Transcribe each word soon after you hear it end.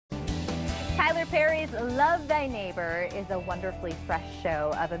Tyler Perry's Love Thy Neighbor is a wonderfully fresh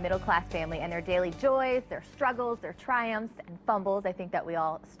show of a middle-class family and their daily joys, their struggles, their triumphs, and fumbles. I think that we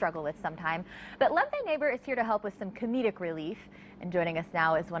all struggle with sometime. But Love Thy Neighbor is here to help with some comedic relief. And joining us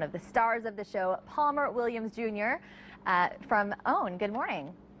now is one of the stars of the show, Palmer Williams Jr. From OWN. Good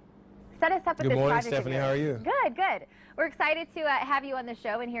morning. Set us up with this project. Good morning, Stephanie. How are you? Good, good. We're excited to have you on the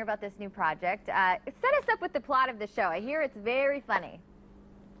show and hear about this new project. Set us up with the plot of the show. I hear it's very funny.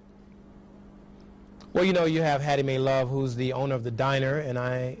 Well, you know, you have Hattie Mae Love, who's the owner of the diner, and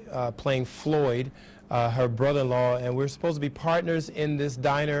I playing Floyd, her brother-in-law, and we're supposed to be partners in this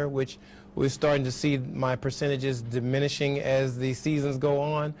diner, which we're starting to see my percentages diminishing as the seasons go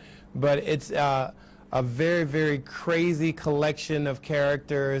on. But it's a very, very crazy collection of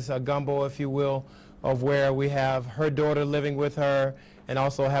characters, a gumbo, if you will, of where we have her daughter living with her and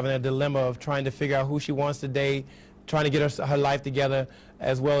also having a dilemma of trying to figure out who she wants to date, trying to get her life together,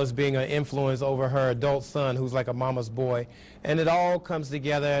 as well as being an influence over her adult son, who's like a mama's boy. And it all comes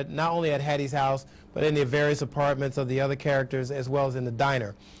together not only at Hattie's house, but in the various apartments of the other characters, as well as in the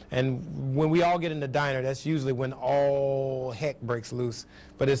diner. And when we all get in the diner, that's usually when all heck breaks loose.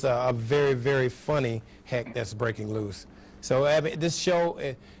 But it's a very, very funny heck that's breaking loose. So I mean, this show,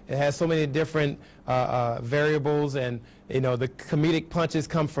 it has so many different variables, and you know, the comedic punches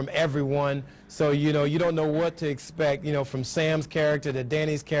come from everyone. So you know, you don't know what to expect. You know, from Sam's character to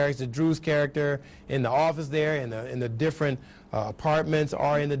Danny's character to Drew's character in the office there, in the different apartments,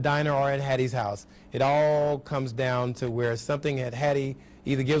 or in the diner, or in Hattie's house. It all comes down to where something that Hattie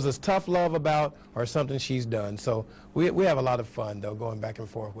either gives us tough love about, or something she's done. So we have a lot of fun though, going back and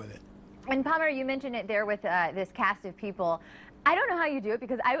forth with it. And Palmer, you mentioned it there with this cast of people. I don't know how you do it,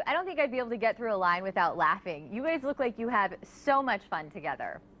 because I don't think I'd be able to get through a line without laughing. You guys look like you have so much fun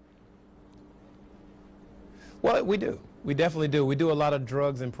together. Well, we do. We definitely do. We do a lot of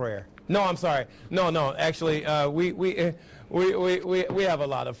drugs and prayer. No, I'm sorry. No. Actually, we have a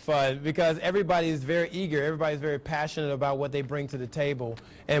lot of fun because everybody is very eager. Everybody's very passionate about what they bring to the table.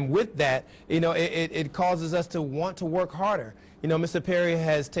 And with that, you know, it causes us to want to work harder. You know, Mr. Perry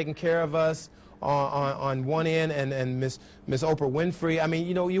has taken care of us on one end, and Miss Oprah Winfrey. I mean,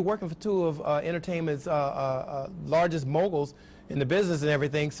 you know, you're working for two of entertainment's largest moguls in the business and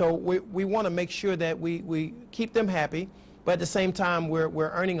everything. So we want to make sure that we keep them happy, but at the same time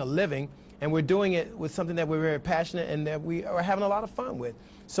we're earning a living, and we're doing it with something that we're very passionate and that we are having a lot of fun with.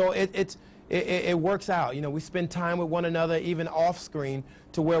 So it works out. You know, we spend time with one another, even off screen,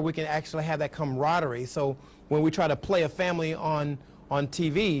 to where we can actually have that camaraderie. So when we try to play a family on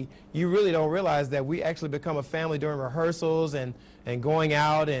TV, you really don't realize that we actually become a family during rehearsals and going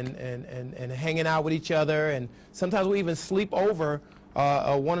out and hanging out with each other. And sometimes we even sleep over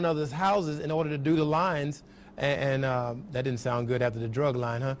one another's houses in order to do the lines. And that didn't sound good after the drug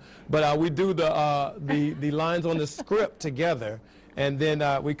line, huh? But we do the lines on the script together. And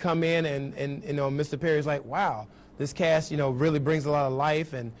then we come in, and you know, Mr. Perry's like, wow, this cast, you know, really brings a lot of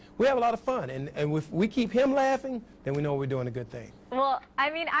life, and we have a lot of fun. And if we keep him laughing, then we know we're doing a good thing. Well, I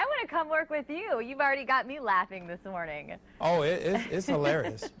mean, I want to come work with you. You've already got me laughing this morning. Oh, it's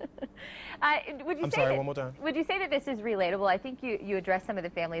hilarious. I'm sorry, one more time. Would you say that this is relatable? I think you address some of the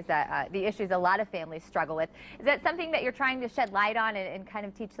families that, the issues a lot of families struggle with. Is that something that you're trying to shed light on and kind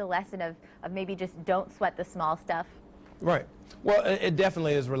of teach the lesson of maybe just don't sweat the small stuff? Right. Well, it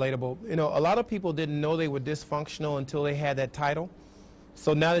definitely is relatable. You know, a lot of people didn't know they were dysfunctional until they had that title.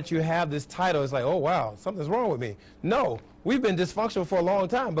 So now that you have this title, it's like, oh, wow, something's wrong with me. No, we've been dysfunctional for a long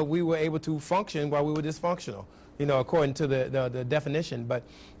time, but we were able to function while we were dysfunctional, you know, according to the definition. But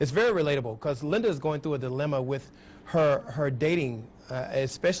it's very relatable because Linda is going through a dilemma with her dating,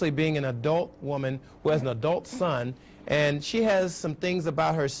 especially being an adult woman who has an adult son, and she has some things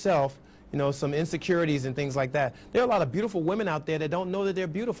about herself, you know, some insecurities and things like that. There are a lot of beautiful women out there that don't know that they're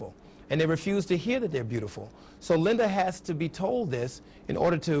beautiful, and they refuse to hear that they're beautiful. So Linda has to be told this in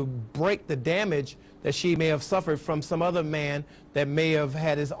order to break the damage that she may have suffered from some other man that may have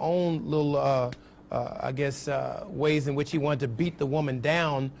had his own little, I guess, ways in which he wanted to beat the woman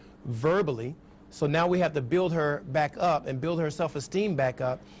down verbally. So now we have to build her back up and build her self-esteem back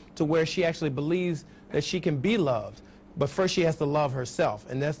up to where she actually believes that she can be loved. But first she has to love herself.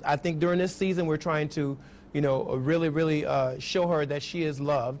 And that's, I think during this season we're trying to, you know, really show her that she is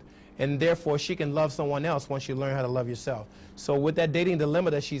loved, and therefore she can love someone else once you learn how to love yourself. So with that dating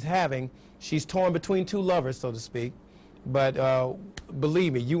dilemma that she's having, she's torn between two lovers, so to speak. But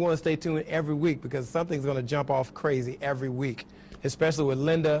believe me, you want to stay tuned every week, because something's going to jump off crazy every week, especially with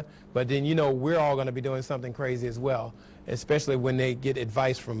Linda. But then, you know, we're all going to be doing something crazy as well, especially when they get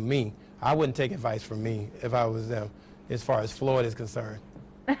advice from me. I wouldn't take advice from me if I was them, as far as Floyd is concerned.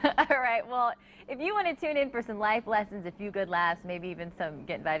 All right, well, if you want to tune in for some life lessons, a few good laughs, maybe even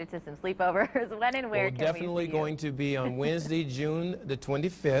get invited to some sleepovers, when and where We're can definitely we see you? going to be on Wednesday, June the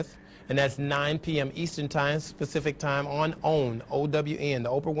 25th, and that's 9 p.m. Eastern Time, Pacific Time on OWN, O-W-N, the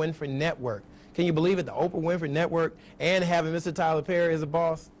Oprah Winfrey Network. Can you believe it? The Oprah Winfrey Network and having Mr. Tyler Perry as a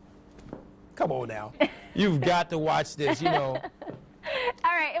boss? Come on now. You've got to watch this, you know.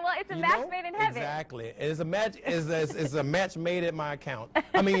 All right, well, it's a match made in heaven. Exactly. It's a match. It's a match made at my account.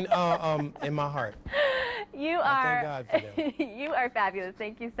 I mean, in my heart. You I are. thank God for them. You are fabulous.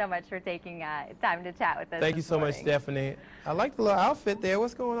 Thank you so much for taking time to chat with us. Thank you so much, Stephanie. I like the little outfit there.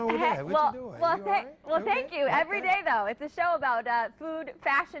 What's going on with that? What you doing? Well, You all right? Okay. thank you. Every day, though, it's a show about food,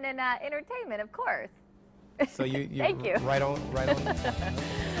 fashion, and entertainment, of course. So you Thank you. Right on.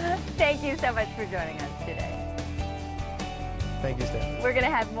 Thank you so much for joining us today. Thank you, Stephanie. We're going to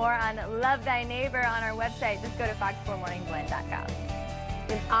have more on Love Thy Neighbor on our website. Just go to fox4morningsblend.com.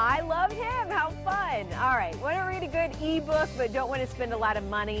 And I love him. How fun. All right. Want to read a good ebook but don't want to spend a lot of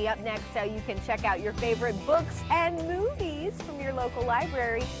money? Up next, how you can check out your favorite books and movies from your local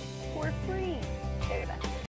library for free. Stay with us.